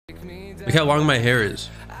Look how long my hair is.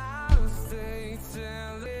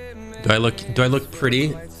 Do I look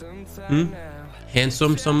pretty?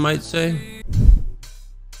 Handsome, some might say.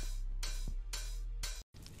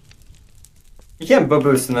 You can't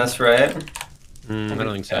boost in this, right? I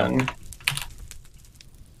don't think so.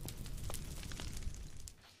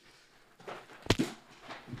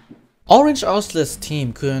 Orange Ocelots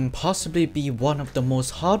team couldn't possibly be one of the most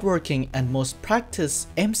hardworking and most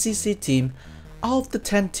practiced MCC team out of the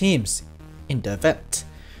 10 teams in the event,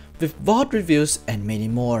 with VOD reviews and many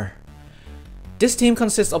more. This team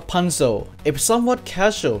consists of Punzo, a somewhat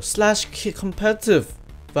casual / competitive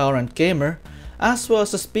Valorant gamer, as well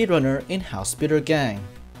as a speedrunner in House Speeder Gang.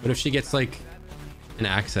 What if she gets like an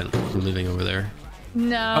accent from living over there?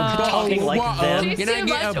 No. Talking like them. Can I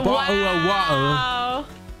get a bottle of water?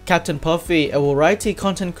 CaptainPuffy, a variety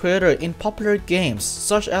content creator in popular games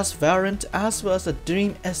such as Valorant, as well as a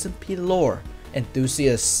Dream SMP lore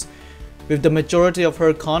enthusiast, with the majority of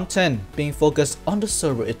her content being focused on the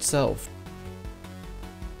server itself.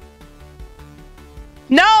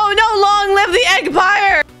 No, long live the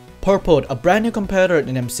Empire! Purpled, a brand new competitor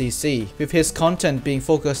in MCC, with his content being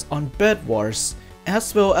focused on Bed Wars,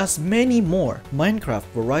 as well as many more Minecraft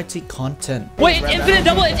variety content. Wait,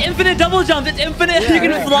 it's infinite double jump, it's infinite, you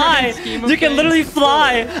can fly! You can literally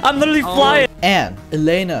fly! I'm literally flying! And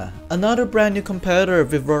Elaina, another brand new competitor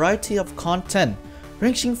with variety of content,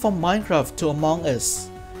 ranging from Minecraft to Among Us,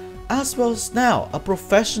 as well as now a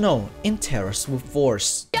professional in Terra Swoop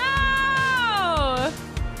Force.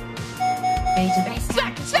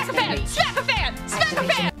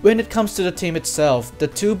 When it comes to the team itself, the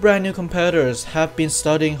two brand new competitors have been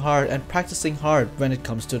studying hard and practicing hard when it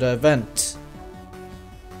comes to the event.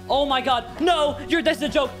 Oh my god, no! That's a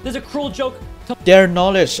joke! There's a cruel joke! Their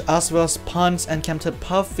knowledge, as well as Punz and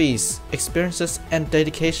CaptainPuffy's experiences and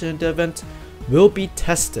dedication in the event, will be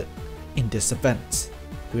tested in this event.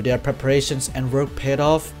 Will their preparations and work paid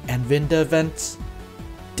off and win the event?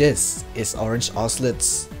 This is Orange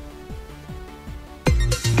Ocelots.